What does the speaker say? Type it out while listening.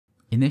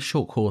In this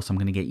short course, I'm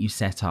going to get you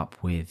set up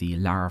with the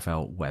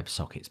Laravel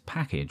Websockets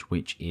package,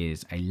 which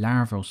is a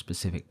Laravel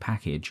specific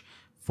package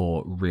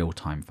for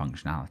real-time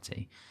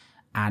functionality.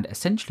 And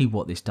essentially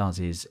what this does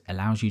is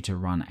allows you to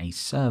run a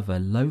server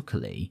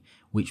locally,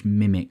 which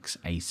mimics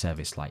a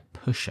service like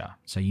Pusher.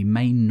 So you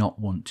may not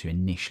want to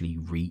initially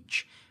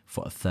reach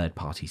for a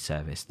third-party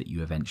service that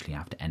you eventually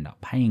have to end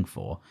up paying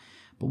for.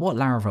 But what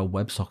Laravel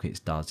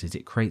WebSockets does is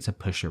it creates a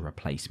Pusher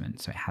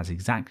replacement. So it has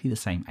exactly the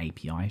same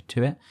API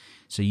to it.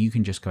 So you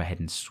can just go ahead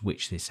and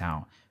switch this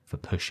out for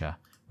Pusher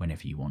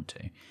whenever you want to.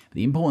 But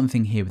the important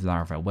thing here with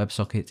Laravel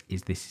WebSockets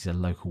is this is a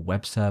local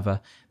web server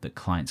that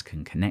clients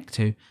can connect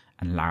to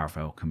and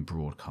Laravel can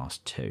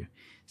broadcast to.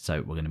 So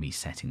we're going to be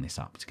setting this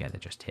up together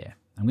just here.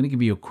 I'm going to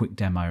give you a quick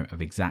demo of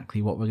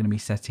exactly what we're going to be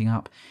setting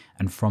up.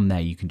 And from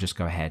there, you can just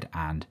go ahead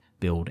and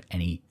build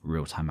any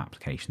real-time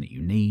application that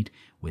you need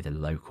with a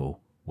local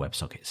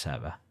WebSocket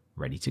server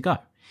ready to go.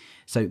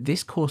 So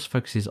this course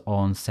focuses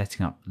on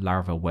setting up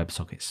Laravel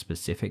WebSockets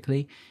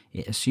specifically.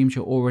 It assumes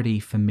you're already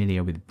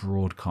familiar with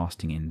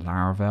broadcasting in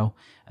Laravel,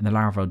 and the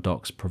Laravel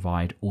docs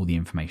provide all the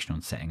information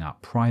on setting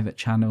up private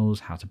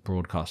channels, how to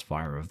broadcast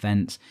via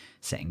events,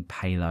 setting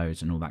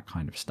payloads and all that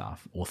kind of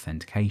stuff,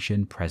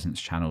 authentication, presence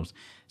channels.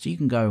 So you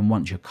can go and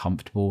once you're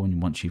comfortable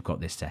and once you've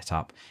got this set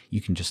up, you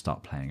can just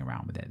start playing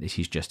around with it. This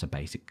is just a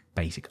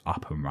basic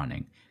up and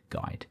running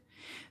guide.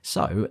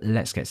 So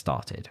let's get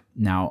started.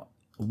 Now,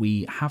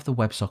 we have the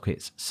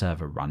WebSockets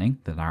server running,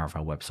 the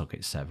Laravel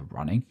WebSockets server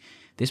running.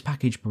 This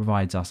package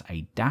provides us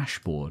a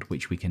dashboard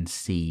which we can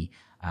see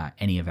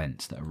any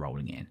events that are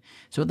rolling in.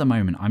 So at the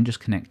moment, I'm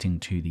just connecting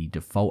to the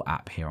default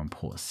app here on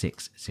port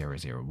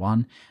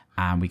 6001,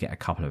 and we get a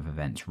couple of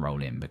events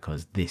roll in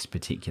because this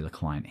particular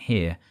client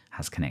here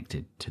has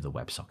connected to the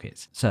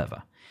WebSockets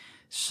server.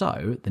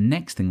 So the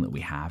next thing that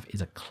we have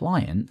is a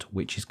client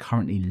which is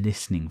currently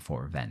listening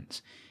for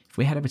events. If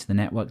we head over to the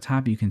network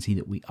tab, you can see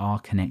that we are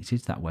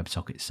connected to that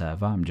WebSockets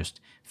server. I'm just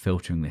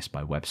filtering this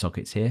by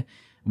WebSockets here.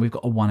 And we've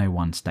got a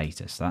 101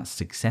 status. So that's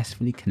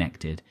successfully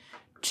connected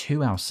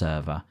to our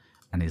server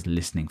and is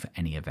listening for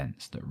any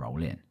events that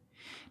roll in.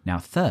 Now,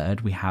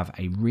 third, we have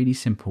a really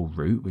simple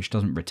route, which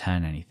doesn't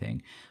return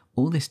anything.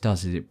 All this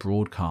does is it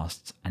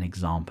broadcasts an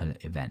example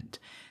event.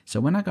 So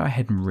when I go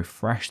ahead and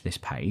refresh this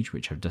page,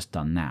 which I've just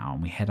done now,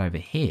 and we head over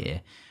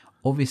here,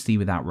 obviously,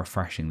 without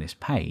refreshing this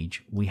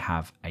page, we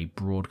have a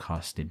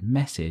broadcasted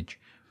message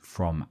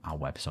from our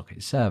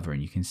WebSockets server.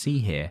 And you can see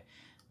here,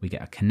 we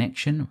get a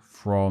connection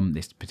from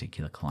this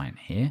particular client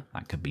here.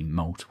 That could be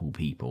multiple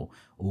people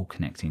all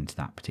connecting to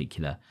that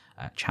particular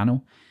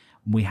channel.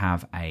 We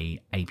have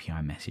a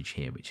API message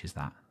here, which is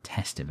that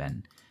test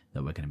event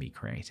that we're going to be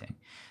creating.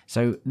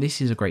 So this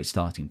is a great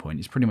starting point.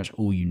 It's pretty much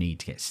all you need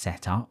to get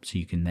set up so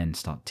you can then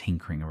start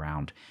tinkering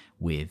around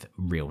with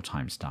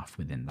real-time stuff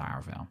within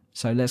Laravel.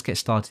 So let's get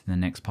started in the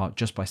next part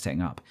just by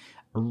setting up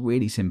a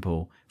really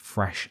simple,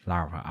 fresh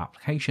Laravel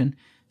application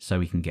so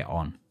we can get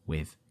on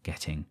with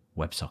getting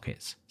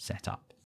WebSockets set up.